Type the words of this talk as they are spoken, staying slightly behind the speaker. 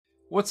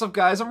What's up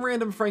guys, I'm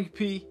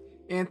randomfrankp,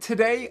 and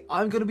today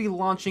I'm going to be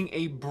launching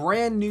a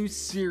brand new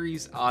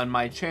series on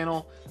my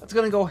channel that's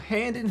going to go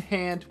hand in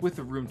hand with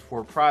the room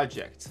tour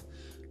project.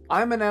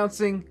 I'm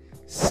announcing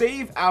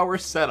Save Our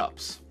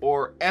Setups,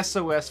 or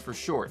SOS for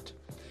short.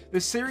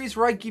 This series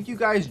where I give you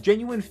guys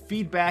genuine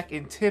feedback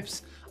and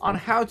tips on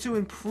how to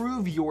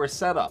improve your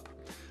setup.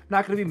 I'm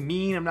not going to be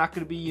mean, I'm not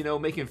going to be,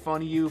 making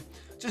fun of you.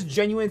 Just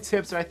genuine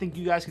tips that I think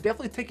you guys could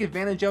definitely take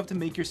advantage of to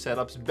make your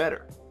setups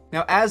better.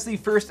 Now, as the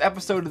first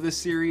episode of this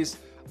series,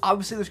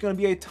 obviously there's going to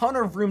be a ton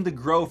of room to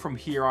grow from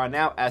here on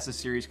out as the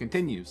series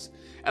continues.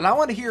 And I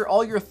want to hear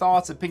all your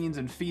thoughts, opinions,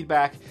 and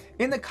feedback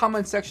in the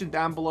comment section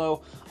down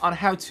below on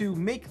how to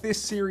make this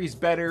series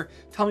better.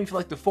 Tell me if you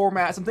like the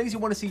format, some things you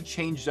want to see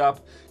changed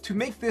up to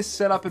make this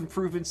setup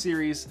improvement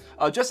series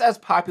just as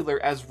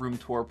popular as Room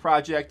Tour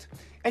Project.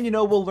 And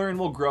we'll learn,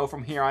 we'll grow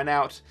from here on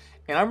out.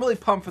 And I'm really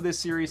pumped for this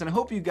series, and I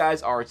hope you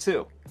guys are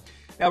too.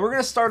 Now we're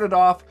going to start it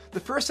off. The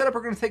first setup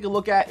we're going to take a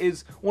look at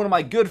is one of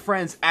my good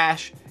friends,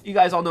 Ash. You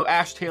guys all know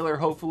Ash Tailor,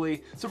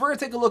 hopefully. So we're going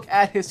to take a look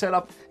at his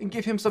setup and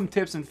give him some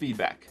tips and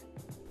feedback.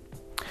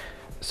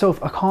 So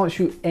if I can't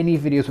shoot any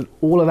videos with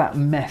all of that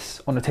mess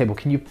on the table,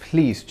 can you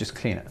please just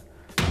clean it?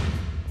 But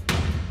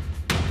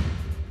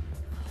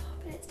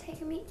it's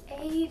taken me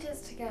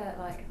ages to get it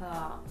like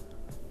that.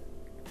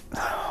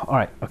 All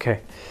right,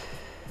 okay.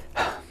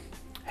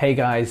 Hey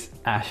guys,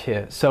 Ash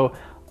here. So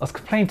I was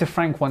complaining to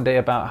Frank one day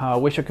about how I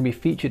wish I could be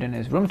featured in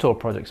his room tour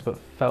projects, but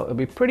felt it'd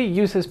be pretty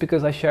useless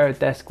because I share a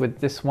desk with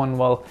this one.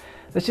 Well,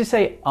 let's just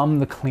say I'm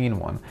the clean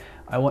one.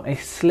 I want a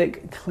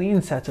slick,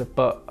 clean setup,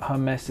 but her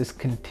mess is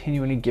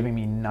continually giving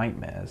me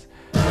nightmares.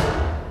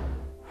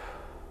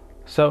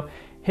 So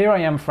here I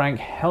am, Frank,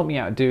 help me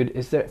out, dude.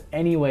 Is there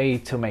any way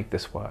to make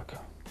this work?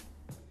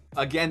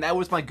 Again, that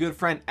was my good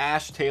friend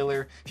Ash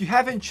Tailor. If you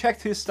haven't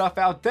checked his stuff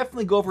out,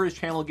 definitely go over his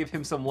channel, give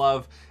him some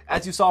love.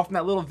 As you saw from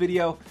that little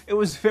video, it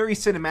was very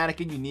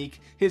cinematic and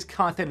unique. His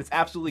content is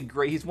absolutely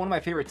great. He's one of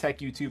my favorite tech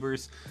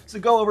YouTubers, so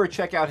go over and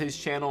check out his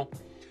channel.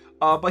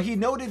 But he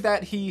noted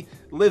that he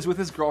lives with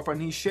his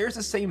girlfriend. He shares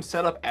the same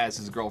setup as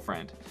his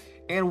girlfriend.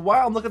 And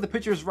while I'm looking at the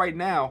pictures right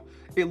now,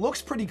 it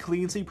looks pretty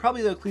clean, so you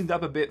probably have cleaned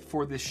up a bit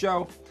for this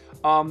show.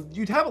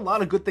 You'd have a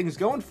lot of good things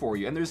going for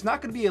you, and there's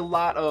not going to be a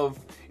lot of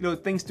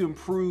things to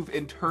improve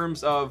in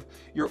terms of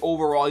your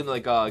overall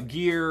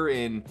gear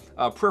and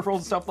peripherals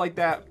and stuff like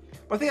that.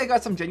 But I think I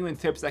got some genuine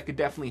tips that could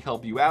definitely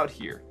help you out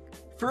here.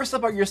 First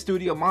up are your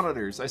studio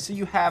monitors. I see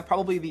you have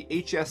probably the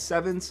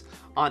HS7s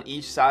on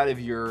each side of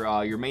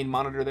your main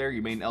monitor there,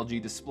 your main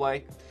LG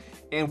display.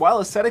 And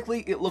while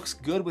aesthetically it looks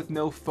good with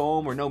no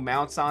foam or no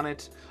mounts on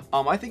it,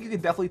 I think you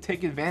could definitely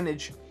take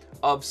advantage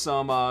of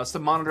some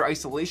monitor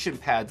isolation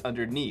pads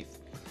underneath.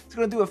 It's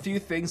going to do a few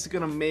things. It's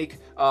going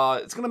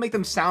to make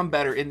them sound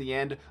better in the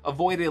end,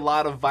 avoid a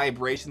lot of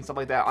vibration, stuff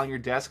like that on your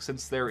desk,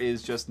 since there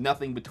is just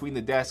nothing between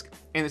the desk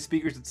and the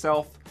speakers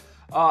itself.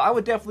 I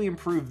would definitely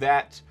improve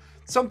that.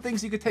 Some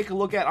things you could take a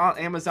look at on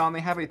Amazon.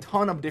 They have a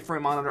ton of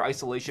different monitor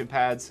isolation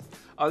pads.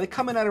 They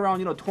come in at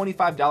around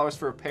 $25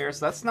 for a pair,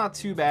 so that's not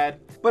too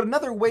bad. But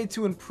another way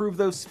to improve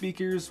those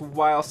speakers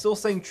while still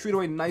staying true to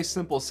a nice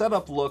simple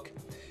setup look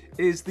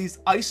is these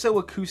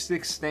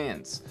iso-acoustic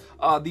stands.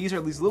 These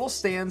are these little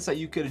stands that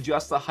you could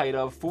adjust the height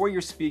of for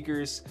your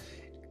speakers.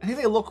 I think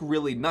they look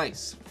really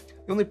nice.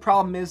 The only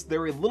problem is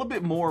they're a little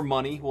bit more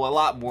money, well, a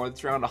lot more.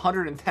 It's around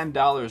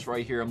 $110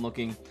 right here I'm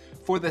looking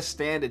for the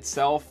stand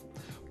itself.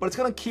 But it's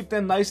going to keep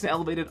them nice and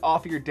elevated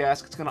off of your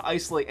desk. It's going to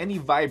isolate any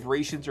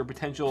vibrations or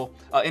potential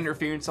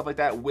interference, stuff like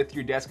that, with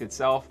your desk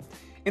itself.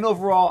 And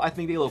overall, I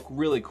think they look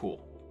really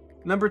cool.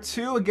 Number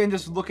two, again,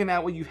 just looking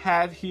at what you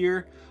have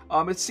here,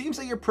 it seems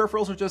that your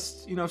peripherals are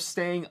just,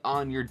 staying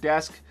on your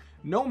desk.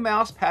 No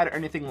mouse pad or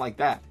anything like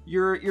that.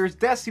 Your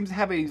desk seems to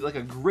have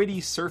a gritty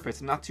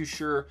surface. I'm not too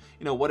sure,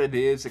 what it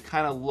is. It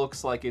kind of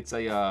looks like it's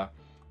a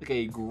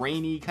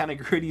grainy kind of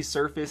gritty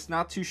surface.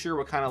 Not too sure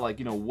what kind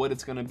of what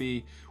it's going to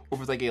be, or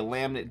if it's like a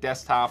laminate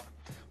desktop.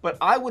 But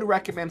I would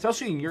recommend,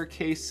 especially in your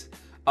case,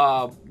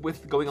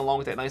 with going along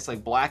with that nice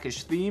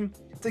blackish theme,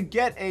 to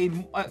get a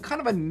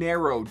kind of a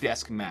narrow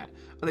desk mat.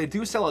 They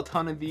do sell a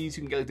ton of these.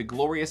 You can get the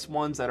glorious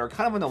ones that are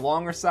kind of on the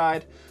longer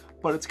side,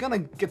 but it's gonna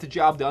get the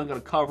job done, gonna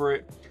cover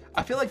it.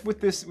 I feel like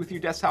with your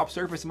desktop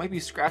surface, it might be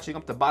scratching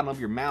up the bottom of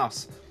your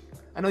mouse.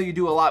 I know you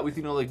do a lot with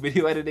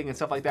video editing and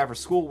stuff like that for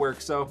schoolwork,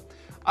 so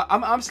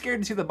I'm scared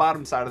to see the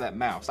bottom side of that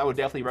mouse. I would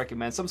definitely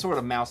recommend some sort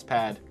of mouse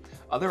pad.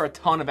 There are a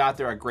ton of out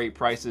there at great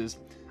prices.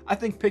 I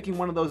think picking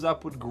one of those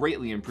up would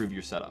greatly improve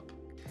your setup.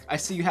 I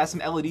see you have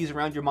some LEDs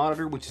around your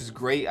monitor, which is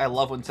great. I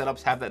love when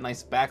setups have that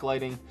nice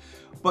backlighting.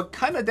 But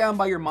kind of down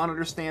by your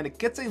monitor stand, it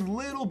gets a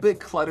little bit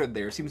cluttered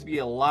there. Seems to be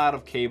a lot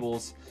of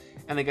cables.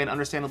 And again,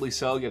 understandably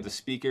so, you have the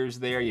speakers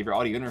there, you have your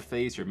audio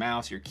interface, your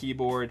mouse, your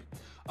keyboard.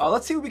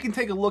 Let's see what we can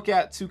take a look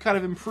at to kind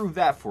of improve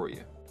that for you.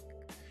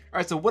 All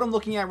right, so what I'm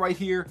looking at right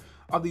here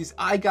are these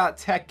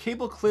iGotTech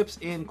cable clips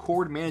and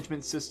cord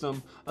management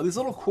system, these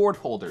little cord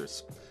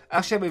holders. I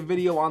actually have a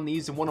video on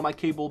these in one of my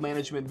cable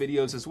management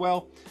videos as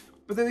well.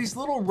 But they're these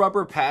little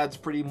rubber pads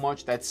pretty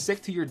much that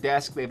stick to your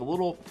desk. They have a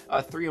little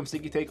 3M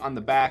sticky tape on the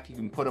back. You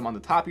can put them on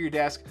the top of your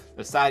desk,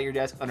 the side of your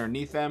desk,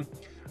 underneath them.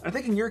 And I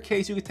think in your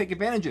case, you could take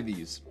advantage of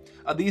these.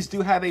 These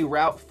do have a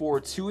route for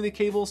 2 of the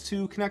cables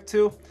to connect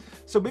to.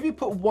 So maybe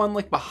put one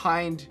like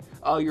behind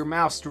your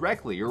mouse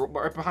directly or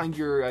right behind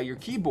your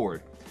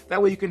keyboard.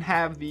 That way you can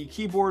have the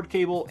keyboard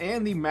cable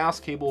and the mouse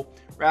cable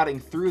routing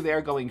through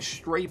there, going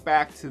straight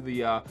back to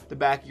the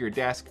back of your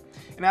desk.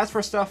 And as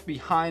for stuff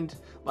behind,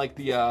 like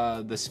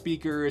the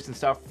speakers and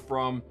stuff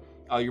from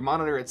your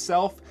monitor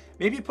itself,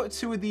 maybe put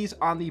 2 of these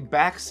on the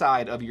back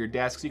side of your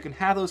desk so you can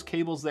have those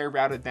cables there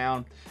routed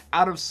down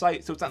out of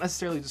sight, so it's not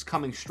necessarily just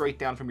coming straight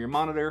down from your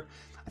monitor.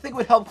 I think it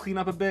would help clean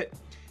up a bit.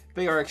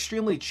 They are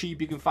extremely cheap.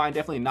 You can find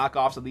definitely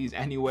knockoffs of these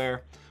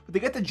anywhere, but they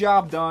get the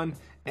job done.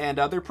 And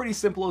they're pretty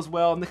simple as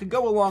well, and they can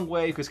go a long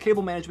way because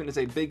cable management is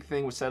a big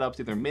thing with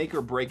setups, either make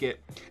or break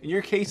it. In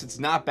your case, it's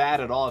not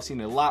bad at all. I've seen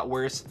it a lot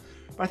worse,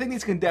 but I think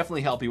these can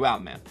definitely help you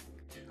out, man.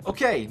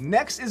 Okay,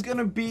 next is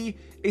gonna be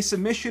a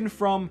submission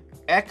from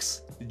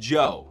X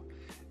Joe.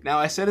 Now,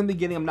 I said in the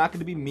beginning, I'm not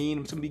gonna be mean.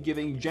 I'm just gonna be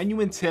giving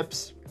genuine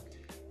tips,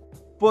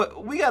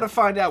 but we gotta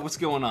find out what's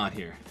going on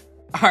here.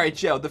 All right,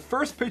 Joe, the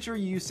first picture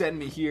you sent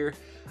me here,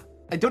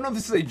 I don't know if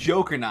this is a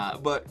joke or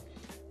not, but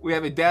we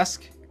have a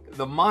desk,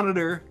 the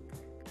monitor,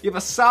 you have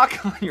a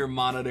sock on your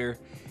monitor,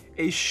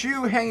 a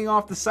shoe hanging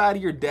off the side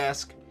of your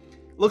desk.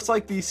 Looks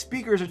like these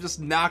speakers are just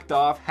knocked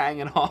off,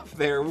 hanging off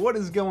there. What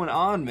is going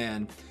on,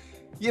 man?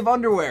 You have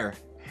underwear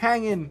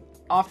hanging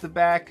off the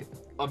back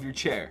of your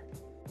chair.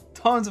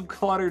 Tons of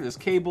clutter, there's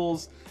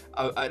cables,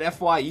 an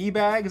FYE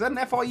bag. Is that an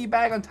FYE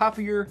bag on top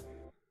of your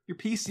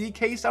PC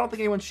case? I don't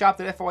think anyone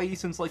shopped at FYE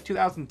since like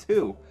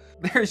 2002.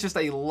 There's just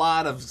a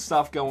lot of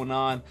stuff going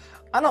on.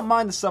 I don't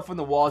mind the stuff on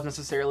the walls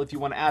necessarily if you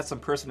want to add some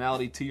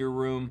personality to your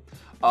room.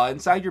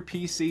 Inside your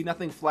PC,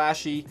 nothing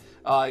flashy.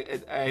 I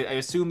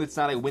assume it's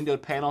not a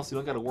windowed panel, so you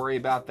don't got to worry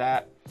about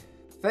that.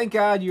 Thank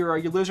God your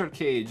lizard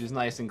cage is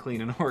nice and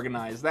clean and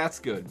organized. That's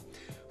good.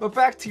 But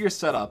back to your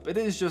setup.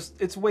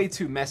 It's way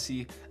too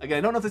messy. Again,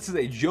 I don't know if this is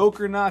a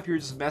joke or not, if you're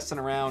just messing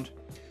around,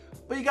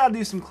 but you got to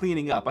do some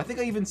cleaning up. I think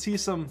I even see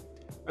some,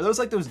 are those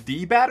like those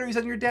D batteries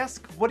on your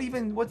desk?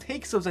 What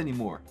takes those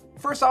anymore?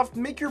 First off,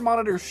 make your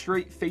monitor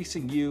straight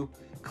facing you.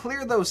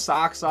 Clear those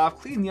socks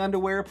off, clean the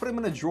underwear, put them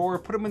in a drawer,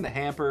 put them in the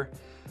hamper.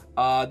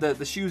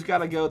 The shoes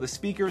gotta go, the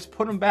speakers,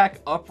 put them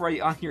back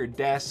upright on your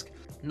desk.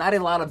 Not a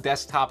lot of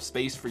desktop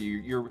space for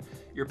you.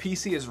 Your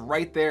PC is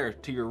right there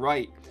to your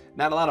right.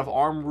 Not a lot of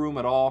arm room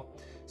at all.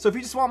 So if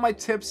you just want my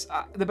tips,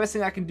 the best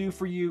thing I can do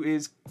for you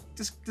is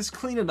just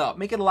clean it up,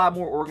 make it a lot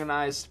more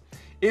organized.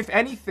 If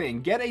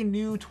anything, get a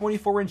new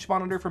 24-inch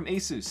monitor from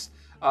Asus.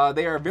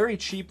 They are very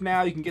cheap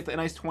now. You can get the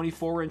nice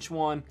 24-inch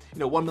one,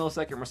 1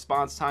 millisecond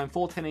response time,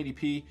 full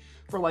 1080p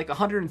for like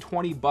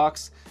 120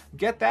 bucks.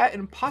 Get that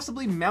and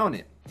possibly mount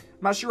it. I'm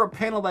not sure what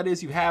panel that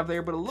is you have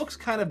there, but it looks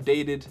kind of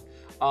dated.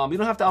 You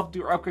don't have to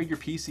upgrade your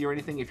PC or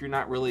anything if you're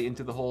not really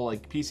into the whole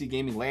like PC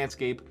gaming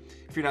landscape.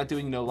 If you're not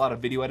doing a lot of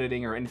video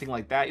editing or anything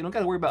like that, you don't got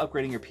to worry about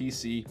upgrading your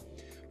PC.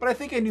 But I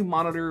think a new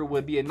monitor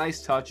would be a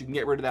nice touch. You can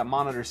get rid of that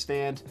monitor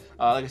stand.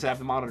 Like I said, I have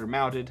the monitor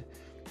mounted.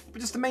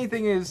 But just the main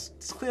thing is,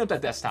 just clean up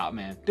that desktop,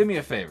 man. Do me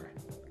a favor.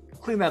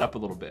 Clean that up a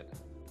little bit.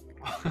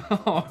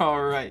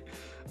 All right.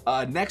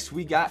 Next,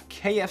 we got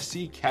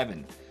KFC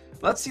Kevin.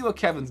 Let's see what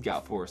Kevin's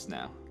got for us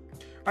now.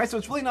 All right, so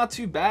it's really not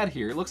too bad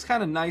here. It looks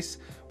kind of nice.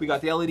 We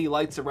got the LED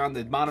lights around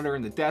the monitor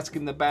and the desk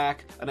in the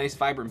back, a nice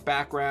vibrant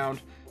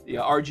background, the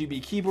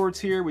RGB keyboards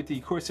here with the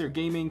Corsair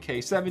Gaming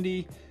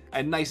K70,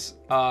 a nice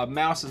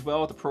mouse as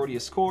well with the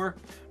Proteus core.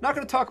 Not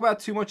going to talk about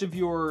too much of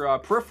your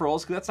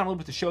peripherals because that's not really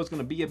what the show is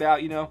going to be about,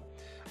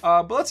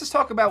 but let's just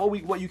talk about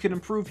what you can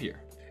improve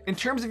here. In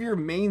terms of your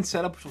main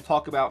setup, which we'll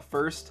talk about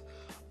first,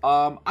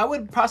 I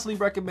would possibly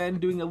recommend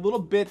doing a little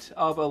bit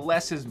of a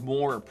less is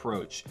more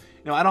approach.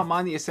 I don't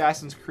mind the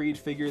Assassin's Creed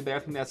figure there. I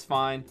think that's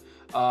fine.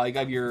 You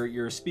got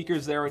your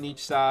speakers there on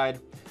each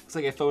side. Looks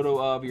like a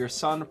photo of your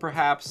son,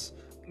 perhaps.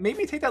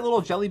 Maybe take that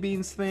little jelly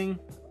beans thing,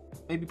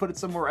 maybe put it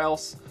somewhere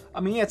else. I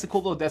mean, yeah, it's a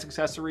cool little desk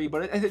accessory,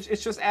 but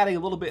it's just adding a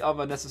little bit of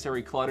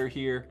unnecessary clutter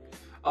here.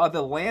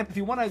 The lamp, if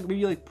you want to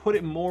maybe like put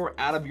it more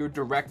out of your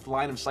direct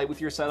line of sight with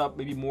your setup,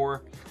 maybe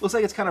more, looks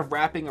like it's kind of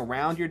wrapping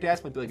around your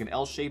desk, might be like an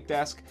L-shaped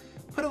desk.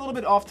 Put a little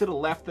bit off to the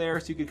left there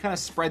so you can kind of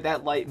spread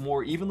that light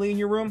more evenly in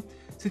your room.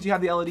 Since you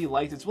have the LED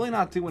lights, it's really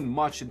not doing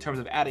much in terms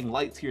of adding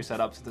light to your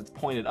setup since it's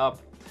pointed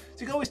up. So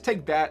you can always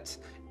take that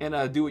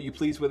and do what you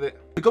please with it.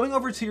 But going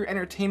over to your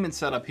entertainment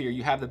setup here,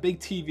 you have the big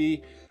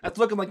TV. That's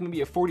looking like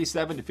maybe a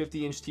 47 to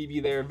 50 inch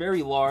TV there,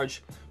 very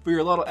large. For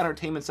your little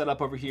entertainment setup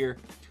over here,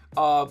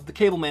 the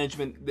cable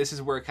management, this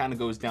is where it kind of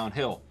goes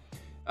downhill.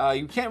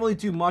 You can't really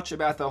do much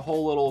about the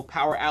whole little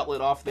power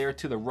outlet off there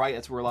to the right.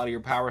 That's where a lot of your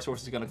power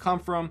source is going to come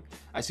from.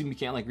 I assume you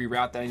can't like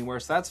reroute that anywhere,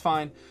 so that's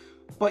fine.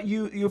 But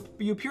you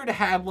appear to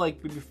have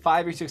like maybe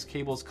 5 or 6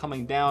 cables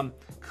coming down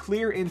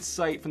clear in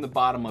sight from the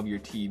bottom of your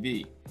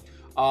TV.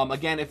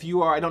 Again, if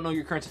you are, I don't know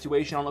your current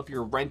situation, I don't know if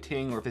you're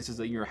renting or if this is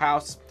your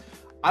house.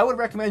 I would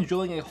recommend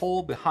drilling a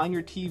hole behind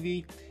your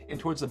TV and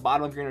towards the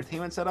bottom of your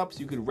entertainment setup so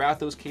you could route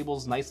those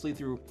cables nicely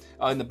through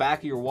in the back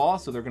of your wall,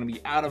 so they're going to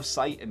be out of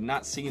sight and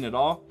not seen at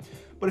all.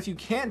 But if you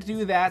can't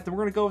do that, then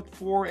we're going to go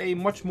for a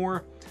much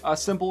more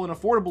simple and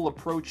affordable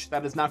approach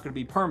that is not going to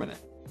be permanent.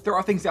 There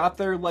are things out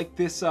there like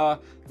this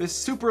this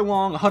super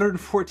long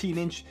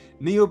 114-inch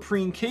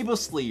neoprene cable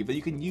sleeve that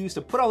you can use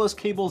to put all those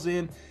cables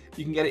in.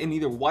 You can get it in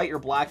either white or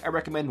black. I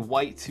recommend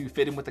white to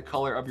fit in with the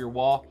color of your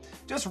wall.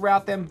 Just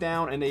route them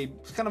down in a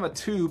kind of a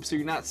tube so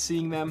you're not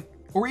seeing them.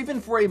 Or even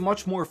for a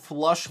much more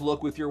flush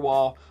look with your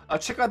wall,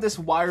 check out this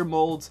Wire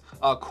Mold's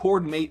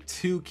Coordinate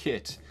 2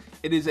 kit.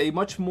 It is a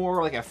much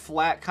more like a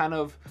flat kind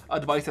of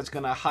device that's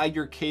going to hide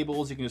your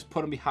cables. You can just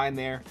put them behind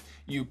there.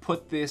 You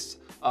put this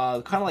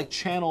kind of like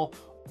channel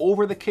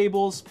over the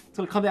cables,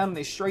 so it'll come down in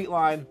a straight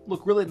line,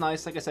 look really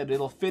nice. Like I said,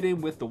 it'll fit in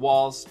with the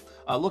walls,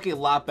 look a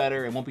lot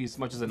better, and won't be as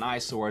much as an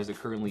eyesore as it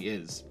currently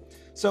is.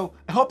 So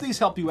I hope these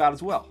help you out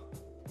as well.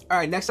 All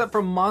right, next up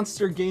from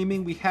Monster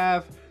Gaming, we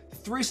have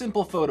 3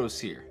 simple photos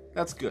here.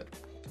 That's good.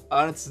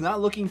 It's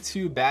not looking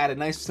too bad, a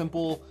nice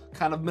simple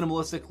kind of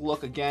minimalistic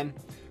look again,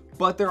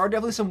 but there are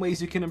definitely some ways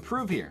you can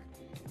improve here.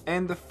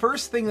 And the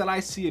first thing that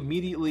I see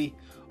immediately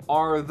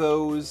are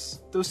those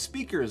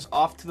speakers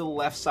off to the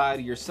left side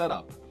of your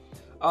setup.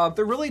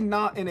 They're really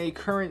not in a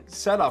current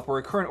setup or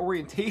a current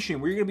orientation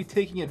where you're going to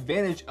be taking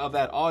advantage of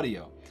that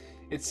audio.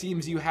 It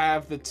seems you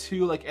have the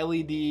 2 like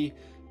LED,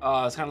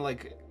 it's kind of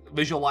like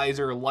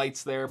visualizer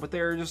lights there, but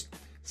they're just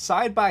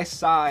side by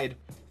side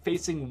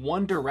facing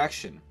one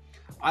direction.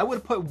 I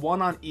would put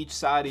one on each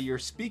side of your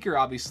speaker,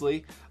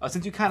 obviously,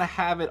 since you kind of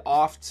have it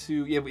off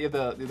to, you have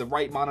the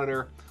right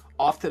monitor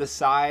off to the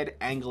side,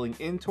 angling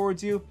in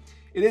towards you.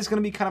 It is going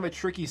to be kind of a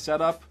tricky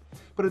setup,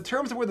 but in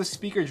terms of where the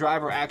speaker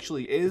driver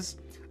actually is,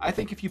 I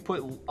think if you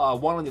put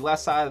one on the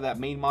left side of that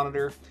main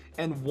monitor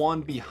and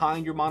one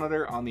behind your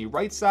monitor on the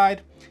right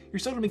side, you're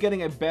still going to be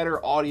getting a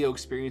better audio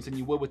experience than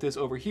you would with this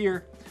over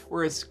here,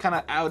 where it's kind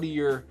of out of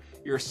your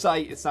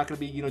sight. It's not going to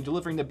be, you know,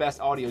 delivering the best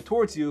audio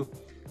towards you,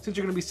 since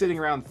you're going to be sitting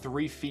around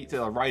 3 feet to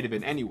the right of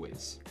it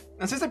anyways. And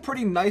this is a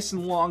pretty nice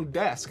and long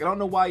desk. I don't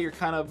know why you're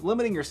kind of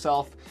limiting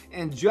yourself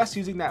and just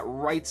using that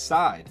right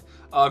side.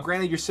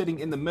 Granted, you're sitting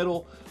in the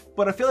middle,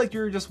 but I feel like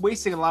you're just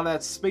wasting a lot of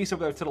that space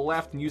over there to the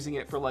left and using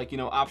it for, like, you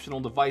know, optional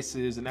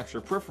devices and extra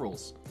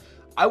peripherals.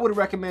 I would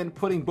recommend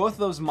putting both of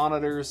those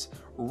monitors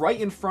right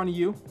in front of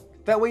you.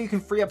 That way you can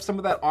free up some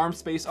of that arm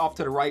space off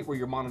to the right where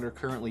your monitor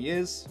currently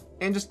is.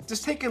 And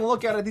just taking a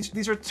look at it,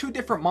 these are 2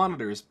 different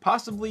monitors,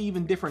 possibly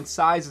even different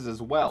sizes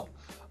as well.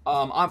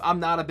 I'm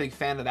not a big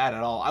fan of that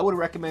at all. I would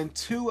recommend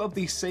 2 of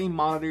these same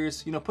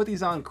monitors, you know, put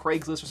these on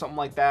Craigslist or something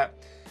like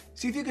that.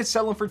 See if you could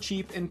sell them for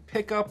cheap and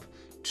pick up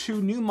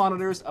 2 new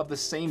monitors of the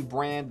same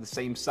brand, the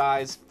same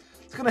size.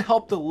 It's gonna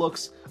help the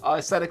looks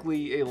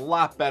aesthetically a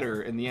lot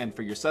better in the end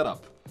for your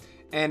setup.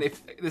 And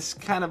if this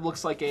kind of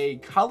looks like a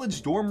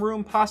college dorm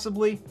room,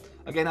 possibly,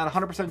 again, not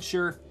 100%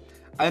 sure.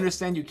 I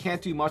understand you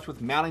can't do much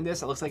with mounting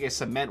this. It looks like a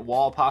cement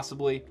wall,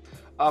 possibly.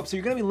 So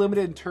you're going to be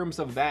limited in terms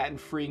of that and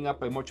freeing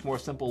up a much more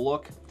simple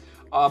look.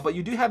 But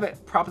you do have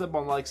it propped up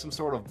on like some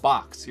sort of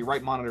box. Your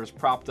right monitor is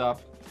propped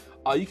up.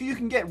 You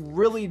can get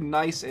really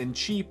nice and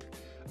cheap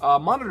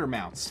monitor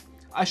mounts.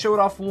 I showed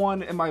off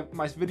one in my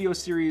video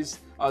series,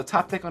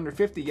 Top Tech Under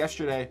 50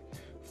 yesterday,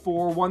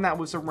 for one that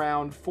was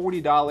around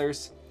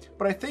 $40.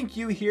 But I think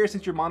you here,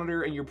 since your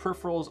monitor and your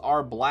peripherals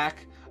are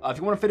black, if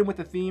you want to fit in with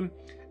the theme,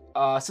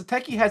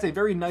 Satechi has a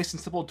very nice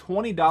and simple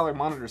 $20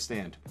 monitor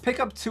stand. Pick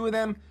up 2 of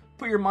them,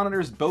 put your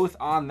monitors both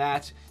on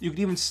that. You can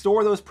even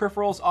store those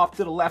peripherals off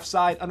to the left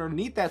side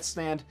underneath that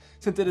stand,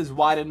 since it is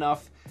wide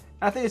enough.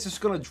 And I think it's just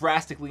going to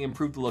drastically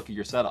improve the look of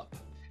your setup.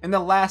 And the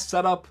last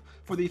setup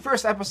for the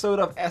first episode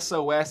of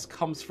SOS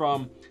comes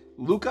from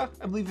Louka,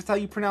 I believe that's how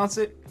you pronounce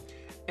it.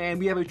 And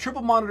we have a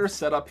triple monitor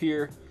setup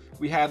here.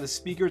 We have the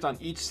speakers on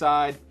each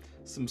side,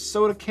 some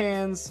soda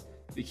cans,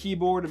 the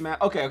keyboard and mouse.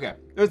 Okay.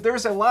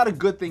 There's a lot of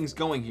good things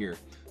going here.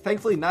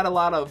 Thankfully, not a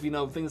lot of, you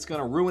know, things that's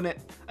gonna ruin it.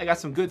 I got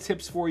some good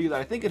tips for you that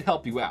I think could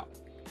help you out.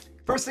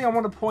 First thing I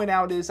want to point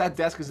out is that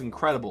desk is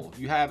incredible.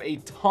 You have a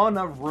ton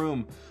of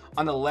room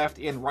on the left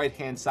and right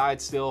hand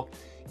side still.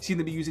 You seem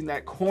to be using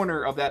that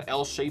corner of that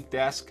L-shaped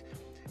desk.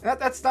 And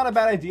that's not a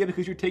bad idea,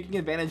 because you're taking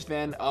advantage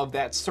then of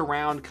that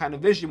surround kind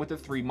of vision with the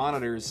 3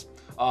 monitors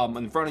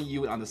in front of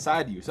you and on the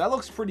side of you. So that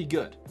looks pretty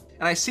good.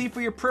 And I see for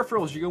your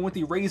peripherals, you're going with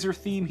the Razer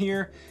theme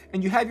here,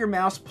 and you have your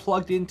mouse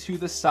plugged into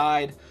the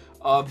side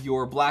of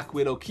your Black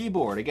Widow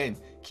keyboard. Again,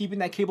 keeping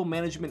that cable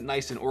management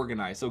nice and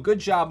organized. So good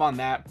job on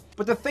that.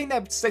 But the thing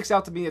that sticks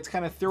out to me, it's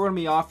kind of throwing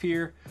me off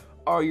here,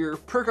 are your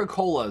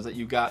Perca-Colas that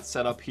you got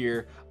set up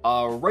here,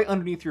 right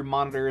underneath your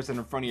monitors and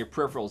in front of your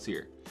peripherals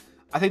here.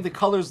 I think the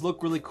colors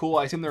look really cool.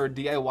 I assume they're a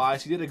DIY,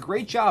 so you did a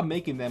great job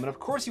making them. And of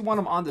course you want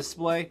them on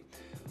display,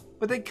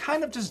 but they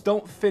kind of just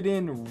don't fit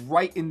in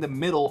right in the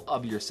middle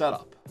of your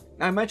setup.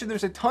 Now, I mentioned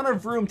there's a ton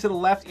of room to the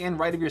left and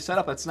right of your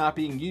setup that's not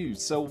being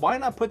used, so why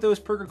not put those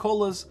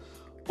Perca-Colas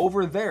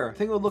over there? I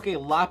think it would look a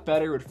lot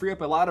better. It would free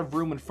up a lot of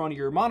room in front of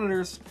your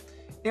monitors,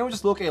 it would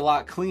just look a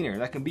lot cleaner.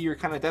 That can be your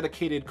kind of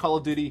dedicated Call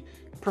of Duty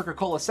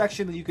Perca-Cola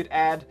section that you could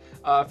add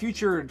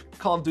future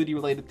Call of Duty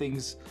related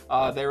things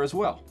there as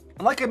well.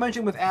 And like I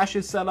mentioned with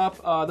Ash's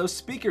setup, those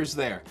speakers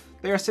there,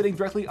 they are sitting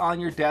directly on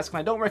your desk, and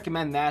I don't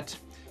recommend that.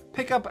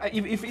 Pick up,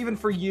 even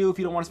for you, if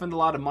you don't want to spend a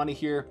lot of money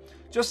here,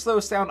 just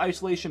those sound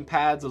isolation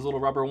pads, those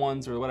little rubber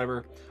ones or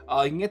whatever.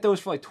 You can get those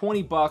for like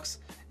 20 bucks,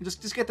 and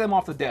just get them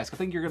off the desk. I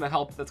think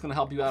that's gonna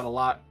help you out a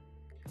lot.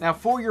 Now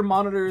for your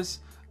monitors,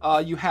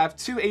 you have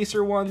two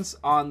Acer ones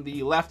on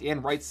the left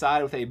and right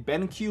side with a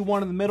BenQ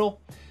one in the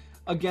middle.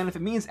 Again, if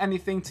it means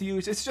anything to you,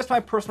 it's just my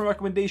personal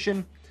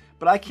recommendation,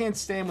 but I can't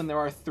stand when there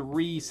are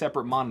three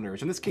separate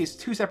monitors. In this case,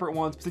 two separate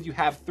ones, but since you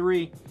have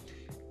three,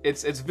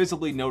 it's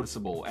visibly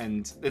noticeable,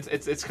 and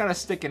it's kind of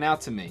sticking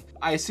out to me.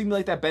 I assume you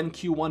like that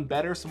BenQ one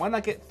better, so why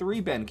not get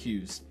three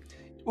BenQs?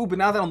 Ooh, but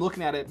now that I'm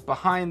looking at it,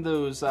 behind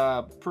those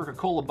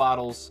Perca-Cola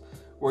bottles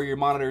where your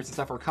monitors and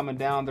stuff are coming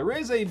down, there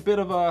is a bit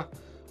of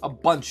a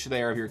bunch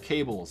there of your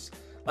cables.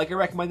 Like I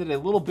recommended a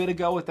little bit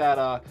ago with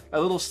that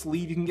little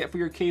sleeve you can get for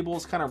your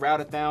cables, kind of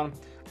route it down.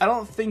 I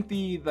don't think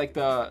the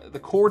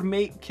cord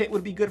mate kit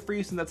would be good for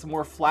you since that's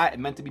more flat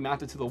and meant to be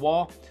mounted to the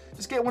wall.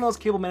 Just get one of those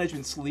cable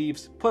management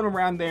sleeves, put them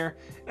around there,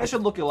 and it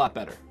should look a lot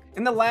better.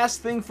 And the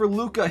last thing for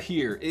Louka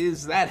here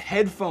is that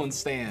headphone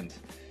stand.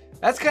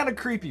 That's kind of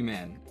creepy,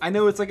 man. I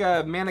know it's like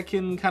a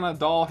mannequin kind of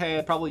doll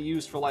head, probably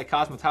used for like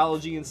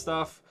cosmetology and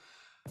stuff.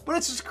 But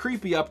it's just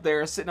creepy up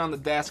there, sitting on the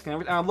desk,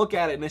 and I look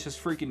at it and it's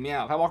just freaking me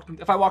out.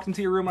 If I walked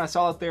into your room and I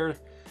saw it there,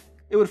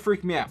 it would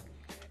freak me out.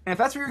 And if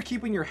that's where you're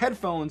keeping your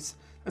headphones,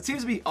 that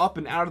seems to be up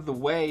and out of the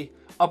way,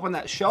 up on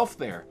that shelf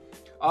there.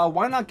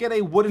 Why not get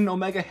a wooden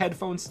Omega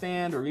headphone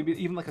stand, or maybe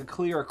even like a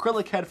clear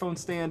acrylic headphone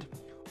stand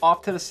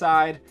off to the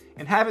side,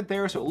 and have it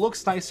there so it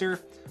looks nicer.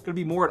 It's gonna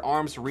be more at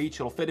arm's reach.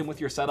 It'll fit in with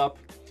your setup.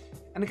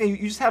 And again, you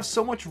just have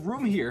so much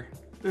room here.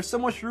 There's so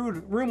much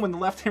room on the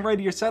left and right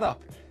of your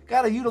setup.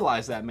 Gotta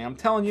utilize that, man. I'm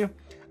telling you,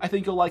 I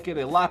think you'll like it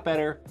a lot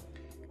better.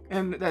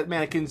 And that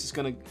mannequin's just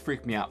gonna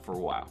freak me out for a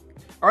while.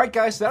 All right,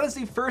 guys, so that is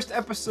the first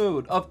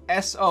episode of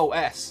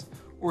SOS,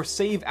 or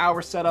Save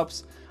Our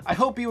Setups. I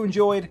hope you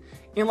enjoyed.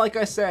 And like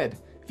I said,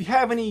 if you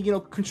have any,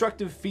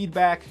 constructive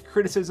feedback,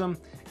 criticism,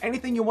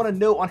 anything you want to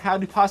know on how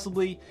to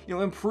possibly,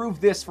 improve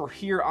this for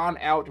here on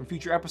out in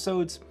future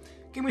episodes,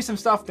 give me some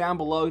stuff down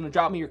below.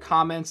 Drop me your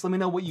comments. Let me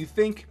know what you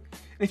think.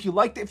 And if you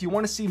liked it, if you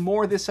want to see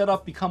more of this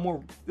setup become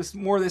more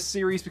of this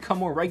series become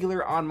more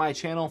regular on my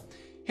channel,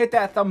 hit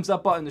that thumbs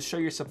up button to show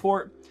your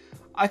support.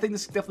 I think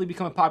this could definitely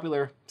become a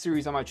popular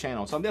series on my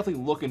channel, so I'm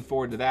definitely looking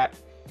forward to that.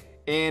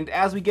 And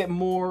as we get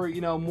more,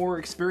 more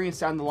experience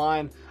down the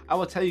line, I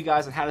will tell you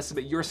guys on how to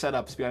submit your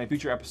setups to be on a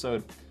future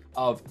episode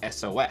of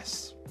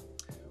SOS.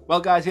 Well,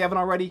 guys, if you haven't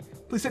already,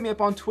 please hit me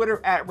up on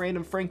Twitter at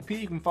randomfrankp.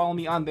 You can follow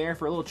me on there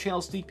for a little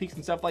channel sneak peeks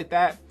and stuff like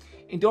that.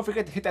 And don't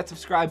forget to hit that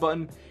subscribe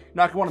button. You're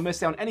not going to want to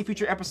miss out on any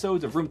future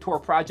episodes of Room Tour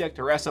Project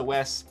or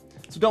SOS.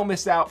 So don't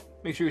miss out.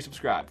 Make sure you're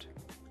subscribed.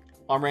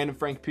 I'm Random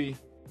Frank P.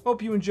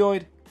 Hope you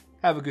enjoyed.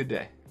 Have a good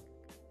day.